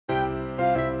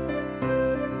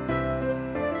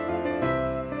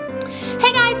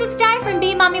it's Di from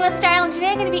BeingMommywithStyle, and today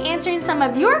I'm going to be answering some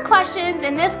of your questions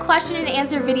in this question and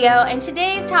answer video. And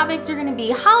today's topics are going to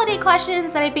be holiday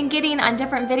questions that I've been getting on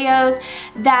different videos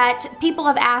that people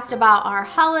have asked about our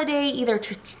holiday, either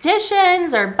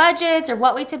traditions or budgets or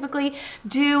what we typically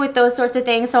do with those sorts of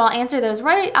things. So I'll answer those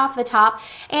right off the top.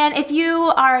 And if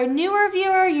you are a newer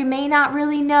viewer, you may not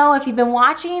really know. If you've been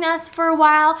watching us for a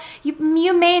while,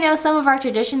 you may know some of our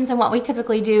traditions and what we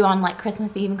typically do on like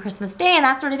Christmas Eve and Christmas Day and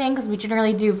that sort of thing, because we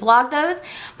generally do vlog those,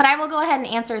 but I will go ahead and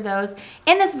answer those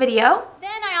in this video. Then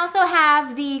I also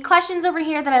have the questions over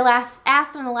here that I last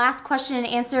asked in the last question and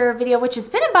answer video, which has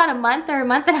been about a month or a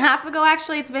month and a half ago.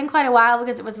 Actually, it's been quite a while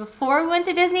because it was before we went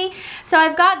to Disney. So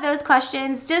I've got those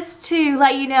questions just to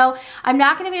let you know. I'm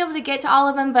not going to be able to get to all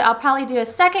of them, but I'll probably do a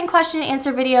second question and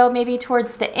answer video maybe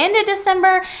towards the end of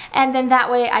December, and then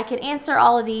that way I can answer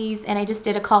all of these. And I just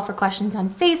did a call for questions on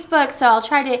Facebook, so I'll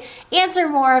try to answer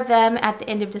more of them at the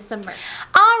end of December.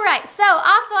 Alright, so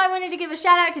also I wanted to give a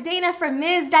shout out to Dana from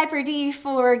Ms. Diaper D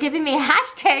for giving me a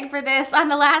hashtag for this on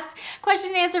the last question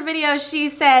and answer video. She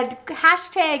said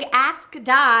hashtag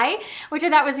AskDi, which I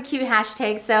thought was a cute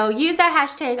hashtag. So use that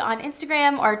hashtag on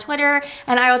Instagram or Twitter,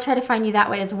 and I will try to find you that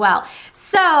way as well.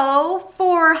 So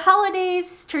for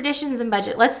holidays, traditions, and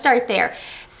budget, let's start there.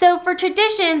 So for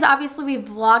traditions, obviously we've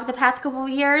vlogged the past couple of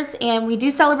years, and we do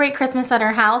celebrate Christmas at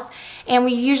our house, and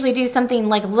we usually do something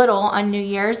like little on New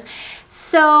Year's.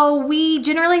 So we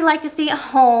generally like to stay at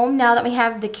home now that we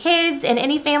have the kids, and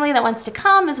any family that wants to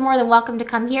come is more than welcome to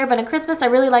come here. But on Christmas, I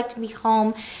really like to be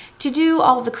home to do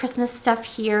all the Christmas stuff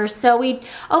here. So we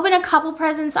open a couple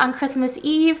presents on Christmas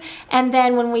Eve, and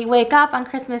then when we wake up on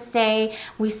Christmas Day,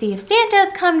 we see if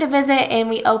Santa's come to visit, and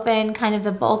we open kind of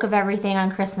the bulk of everything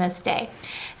on Christmas Day.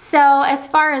 So as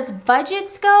far as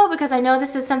budgets go, because I know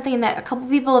this is something that a couple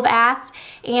people have asked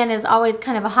and is always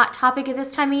kind of a hot topic at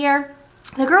this time of year,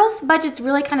 the girls' budgets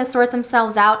really kind of sort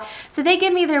themselves out. So they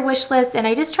give me their wish list, and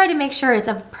I just try to make sure it's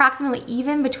approximately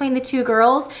even between the two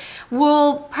girls.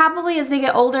 We'll probably, as they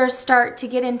get older, start to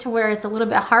get into where it's a little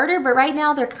bit harder, but right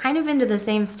now they're kind of into the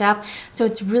same stuff. So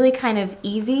it's really kind of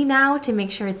easy now to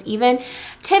make sure it's even.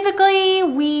 Typically,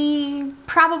 we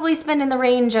probably spend in the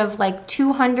range of like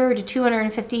 $200 to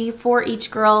 $250 for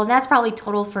each girl, and that's probably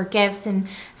total for gifts and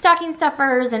stocking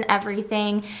stuffers and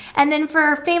everything. And then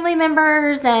for family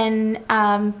members and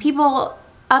people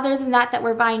other than that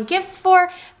we're buying gifts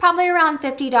for, probably around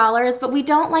 $50, but we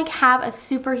don't like have a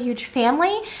super huge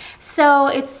family, so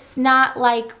it's not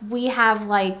like we have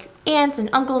like aunts and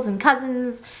uncles and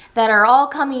cousins that are all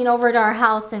coming over to our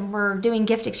house and we're doing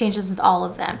gift exchanges with all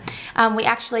of them. We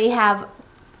actually have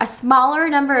a smaller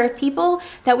number of people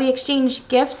that we exchange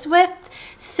gifts with.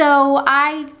 So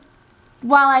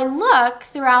while I look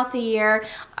throughout the year,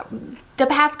 the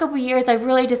past couple years, I've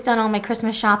really just done all my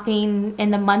Christmas shopping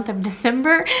in the month of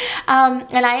December.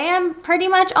 And I am pretty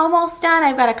much almost done.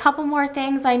 I've got a couple more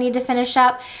things I need to finish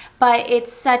up, but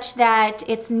it's such that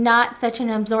it's not such an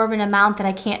absorbent amount that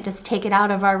I can't just take it out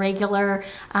of our regular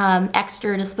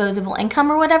extra disposable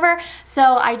income or whatever. So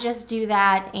I just do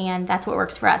that, and that's what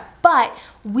works for us. But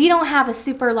we don't have a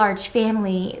super large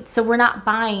family, so we're not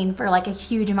buying for like a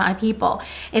huge amount of people.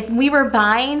 If we were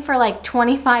buying for like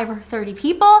 25 or 30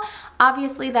 people,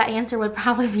 obviously that answer would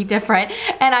probably be different,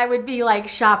 and I would be like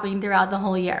shopping throughout the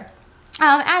whole year.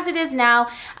 As it is now,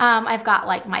 I've got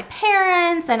like my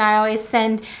parents, and I always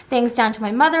send things down to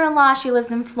my mother-in-law. She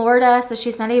lives in Florida, so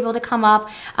she's not able to come up.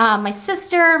 My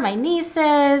sister, my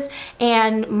nieces,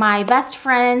 and my best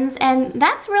friends, and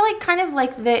that's really kind of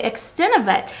like the extent of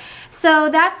it. So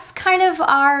that's kind of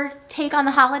our take on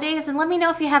the holidays, and let me know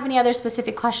if you have any other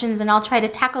specific questions, and I'll try to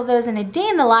tackle those in a day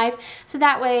in the life, so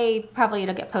that way probably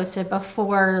it'll get posted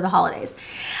before the holidays.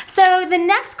 So the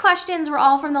next questions were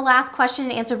all from the last question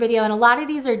and answer video, and a lot of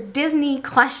these are Disney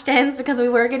questions because we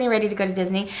were getting ready to go to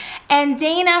Disney. And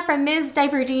Dana from Ms.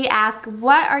 Diaper D asked,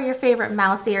 what are your favorite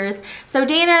mouse ears? So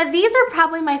Dana, these are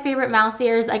probably my favorite mouse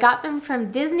ears. I got them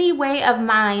from Disney Way of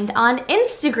Mind on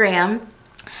Instagram.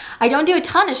 I don't do a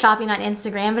ton of shopping on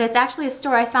Instagram, but it's actually a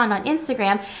store I found on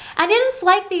Instagram. And I just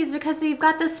like these because they've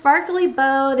got the sparkly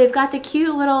bow, they've got the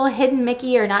cute little hidden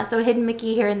Mickey or not so hidden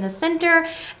Mickey here in the center.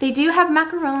 They do have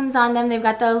macarons on them. They've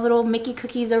got the little Mickey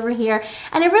cookies over here.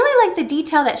 And I really like the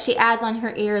detail that she adds on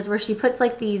her ears where she puts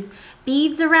like these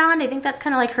beads around. I think that's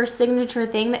kind of like her signature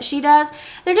thing that she does.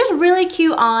 They're just really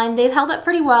cute on. They've held up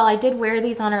pretty well. I did wear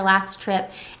these on our last trip,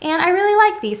 and I really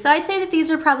like these. So I'd say that these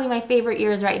are probably my favorite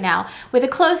ears right now, with a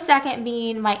close second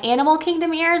being my Animal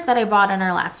Kingdom ears that I bought on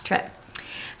our last trip.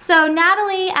 So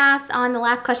Natalie asked on the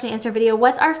last question and answer video,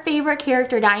 what's our favorite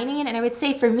character dining? And I would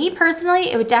say for me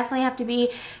personally, it would definitely have to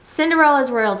be Cinderella's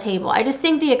royal table. I just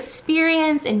think the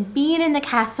experience and being in the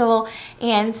castle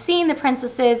and seeing the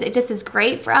princesses, it just is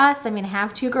great for us. I mean, I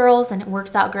have 2 girls and it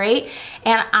works out great.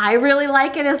 And I really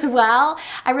like it as well.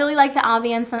 I really like the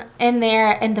ambience in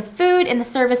there, and the food and the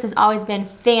service has always been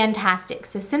fantastic.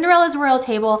 So Cinderella's royal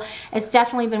table has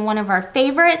definitely been one of our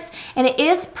favorites, and it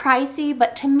is pricey,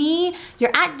 but to me,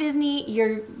 you're at Disney,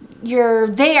 you're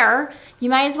there, you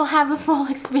might as well have the full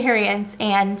experience,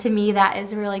 and to me that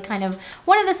is really kind of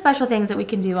one of the special things that we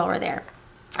can do while we're there.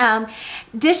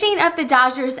 Dishing Up the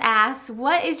Dodgers asks,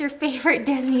 what is your favorite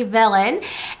Disney villain?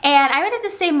 And I would have to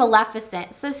say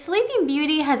Maleficent. So Sleeping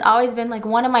Beauty has always been like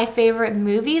one of my favorite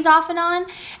movies off and on,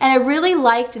 and I really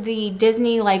liked the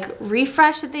Disney like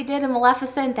refresh that they did in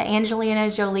Maleficent that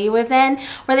Angelina Jolie was in,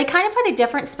 where they kind of put a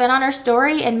different spin on her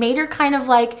story and made her kind of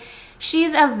like,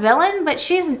 she's a villain, but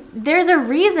there's a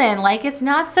reason, like it's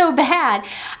not so bad.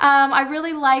 I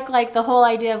really like the whole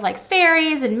idea of like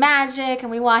fairies and magic,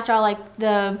 and we watch all like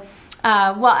the,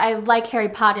 well, I like Harry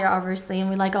Potter obviously,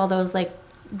 and we like all those like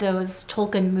those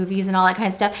Tolkien movies and all that kind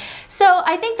of stuff. So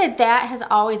I think that has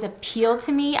always appealed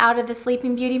to me out of the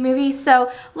Sleeping Beauty movie.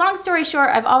 So long story short,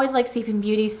 I've always liked Sleeping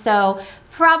Beauty, so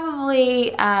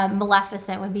probably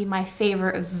Maleficent would be my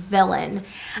favorite villain.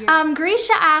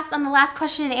 Grisha asked on the last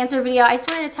question and answer video, I just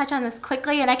wanted to touch on this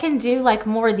quickly, and I can do like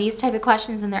more of these type of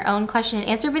questions in their own question and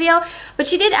answer video, but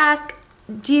she did ask,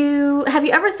 have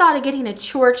you ever thought of getting a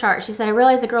chore chart? She said, I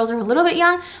realize the girls are a little bit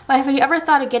young, but have you ever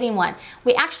thought of getting one?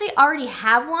 We actually already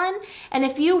have one, and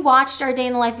if you watched our day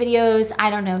in the life videos, I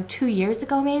don't know, 2 years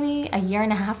ago maybe, a year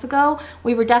and a half ago,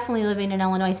 we were definitely living in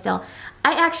Illinois still.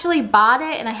 I actually bought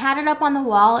it and I had it up on the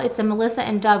wall. It's a Melissa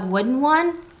and Doug wooden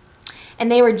one.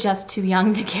 And they were just too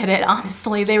young to get it,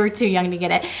 honestly. They were too young to get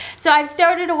it. So I've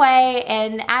stowed it away,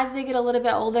 and as they get a little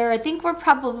bit older, I think we're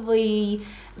probably,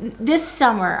 this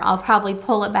summer, I'll probably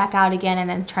pull it back out again and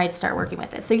then try to start working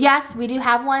with it. So yes, we do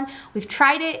have one. We've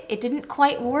tried it. It didn't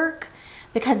quite work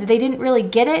because they didn't really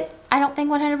get it, I don't think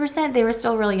 100%. They were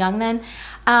still really young then.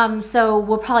 So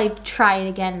we'll probably try it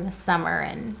again in the summer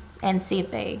and see if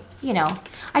they, you know,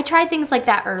 I try things like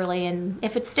that early, and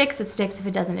if it sticks, it sticks. If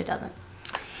it doesn't, it doesn't.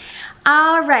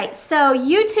 All right, so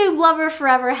YouTube Lover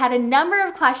Forever had a number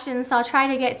of questions, so I'll try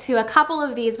to get to a couple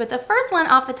of these, but the first one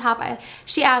off the top,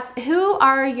 she asked, who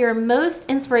are your most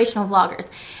inspirational vloggers?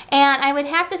 And I would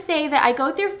have to say that I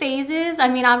go through phases. I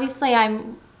mean, obviously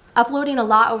I'm uploading a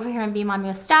lot over here on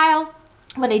BeingMommywithStyle,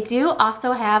 but I do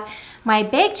also have my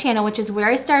bag channel, which is where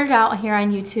I started out here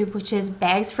on YouTube, which is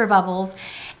Bags for Bubbles.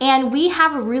 And we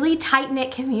have a really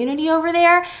tight-knit community over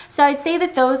there. So I'd say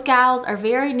that those gals are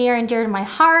very near and dear to my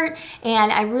heart,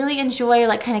 and I really enjoy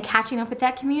like kind of catching up with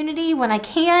that community when I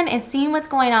can and seeing what's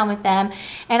going on with them.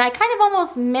 And I kind of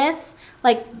almost miss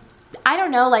like, I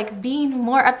don't know, like being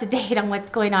more up to date on what's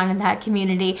going on in that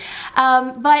community.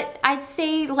 But I'd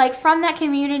say like from that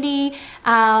community,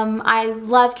 I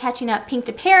love catching up Pink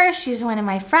to Paris. She's one of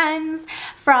my friends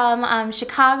from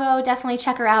Chicago. Definitely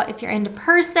check her out if you're into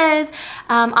purses.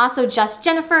 Also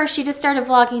JustJennifer, she just started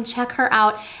vlogging, check her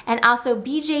out. And also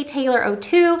BJ Taylor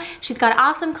 02, she's got an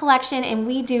awesome collection, and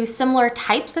we do similar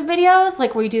types of videos,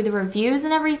 like we do the reviews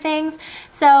and everything.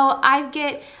 So I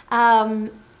get,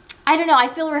 I don't know, I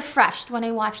feel refreshed when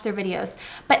I watch their videos.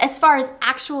 But as far as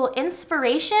actual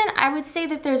inspiration, I would say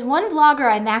that there's one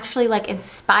vlogger I'm actually like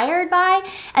inspired by,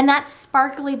 and that's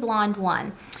Sparkly Blonde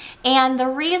One. And the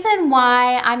reason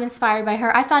why I'm inspired by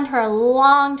her, I found her a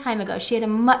long time ago. She had a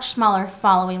much smaller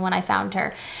following when I found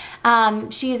her.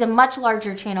 She's a much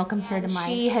larger channel compared to mine.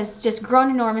 She has just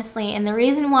grown enormously, and the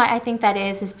reason why I think that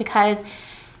is because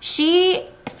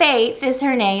Faith is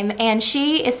her name, and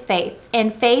she is Faith,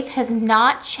 and Faith has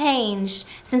not changed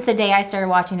since the day I started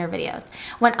watching her videos.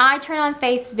 When I turn on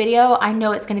Faith's video, I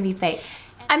know it's going to be Faith.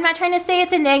 I'm not trying to say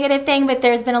it's a negative thing, but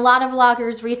there's been a lot of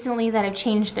vloggers recently that have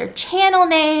changed their channel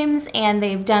names, and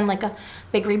they've done like a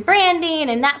big rebranding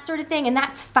and that sort of thing, and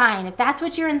that's fine. If that's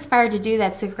what you're inspired to do,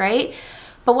 that's great.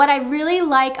 But what I really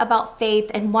like about Faith,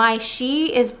 and why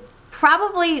she is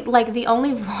probably like the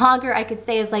only vlogger I could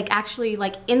say is like actually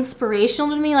like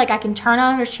inspirational to me, like I can turn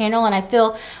on her channel and I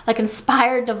feel like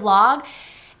inspired to vlog,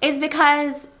 is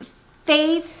because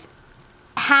Faith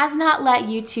has not let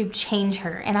YouTube change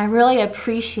her, and I really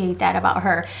appreciate that about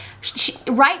her.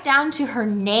 Right down to her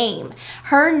name.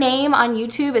 Her name on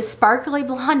YouTube is Sparkly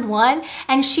Blonde 1,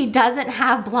 and she doesn't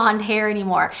have blonde hair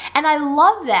anymore. And I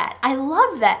love that. I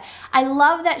love that. I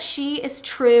love that she is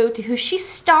true to who she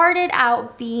started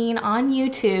out being on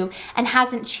YouTube and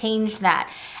hasn't changed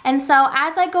that. And so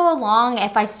as I go along,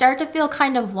 if I start to feel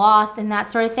kind of lost and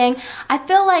that sort of thing, I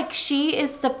feel like she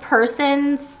is the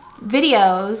person's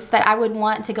videos that I would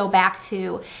want to go back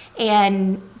to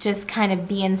and just kind of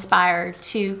be inspired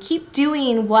to keep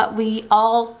doing what we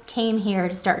all came here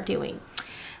to start doing.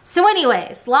 So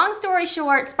anyways, long story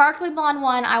short, Sparkly Blonde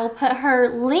 1, I will put her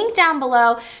link down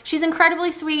below. She's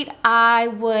incredibly sweet. I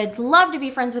would love to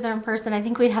be friends with her in person. I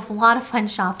think we'd have a lot of fun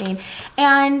shopping.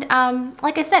 And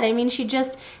like I said, I mean, she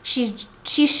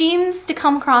seems to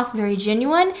come across very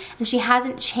genuine, and she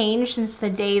hasn't changed since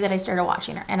the day that I started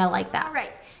watching her, and I like that. All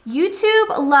right.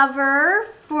 YouTube lover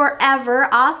forever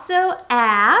also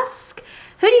asks,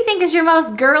 who do you think is your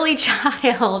most girly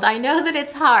child? I know that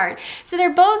it's hard. So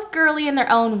they're both girly in their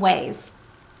own ways.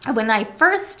 When I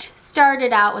first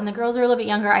started out, when the girls were a little bit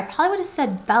younger, I probably would have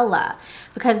said Bella,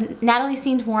 because Natalie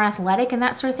seemed more athletic and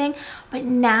that sort of thing. But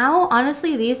now,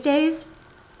 honestly, these days,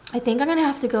 I think I'm gonna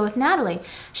have to go with Natalie.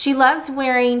 She loves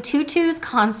wearing tutus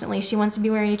constantly. She wants to be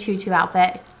wearing a tutu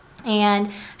outfit. And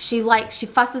she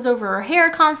fusses over her hair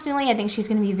constantly. I think she's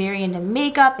gonna be very into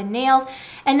makeup and nails.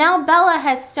 And now Bella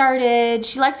has started,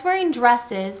 she likes wearing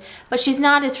dresses, but she's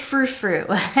not as frou-frou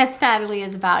as Natalie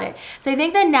is about it. So I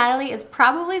think that Natalie is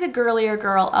probably the girlier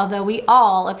girl, although we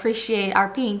all appreciate our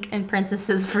pink and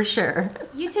princesses for sure.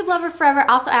 YouTube Lover Forever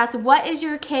also asked, what is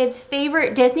your kids'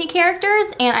 favorite Disney characters?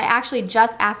 And I actually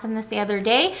just asked them this the other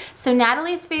day. So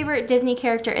Natalie's favorite Disney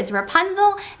character is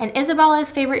Rapunzel, and Isabella's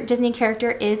favorite Disney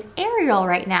character is Ariel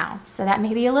right now. So that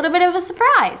may be a little bit of a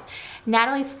surprise.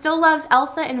 Natalie still loves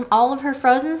Elsa and all of her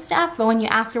Frozen stuff, but when you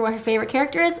ask her what her favorite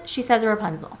character is, she says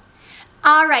Rapunzel.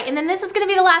 All right, and then this is gonna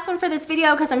be the last one for this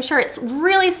video because I'm sure it's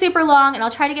really super long, and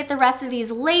I'll try to get the rest of these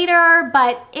later,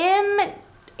 but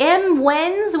M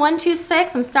Wins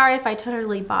 126, I'm sorry if I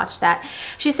totally botched that.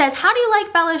 She says, how do you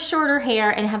like Bella's shorter hair,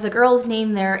 and have the girls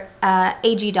name their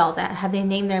AG dolls? Have they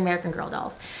named their American Girl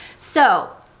dolls?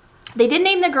 So, they did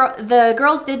name the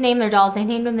girls did name their dolls. They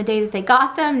named them the day that they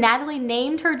got them. Natalie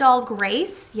named her doll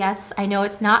Grace. Yes, I know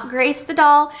it's not Grace the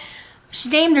doll. She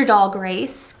named her doll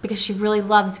Grace because she really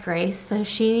loves Grace. So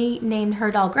she named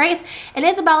her doll Grace. And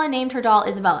Isabella named her doll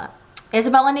Isabella.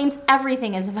 Isabella names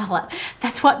everything Isabella.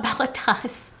 That's what Bella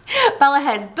does. Bella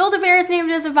has Build-A-Bears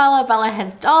named Isabella. Bella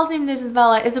has dolls named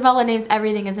Isabella. Isabella names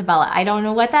everything Isabella. I don't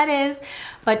know what that is,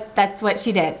 but that's what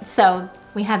she did. So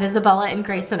we have Isabella and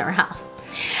Grace in our house.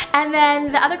 And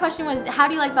then the other question was, how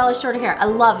do you like Bella's shorter hair? I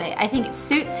love it. I think it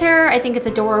suits her. I think it's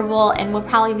adorable, and we'll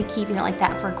probably be keeping it like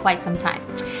that for quite some time.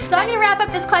 So I'm gonna wrap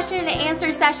up this question and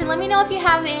answer session. Let me know if you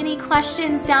have any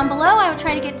questions down below. I will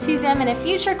try to get to them in a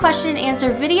future question and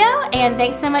answer video. And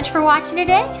thanks so much for watching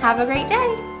today. Have a great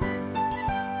day.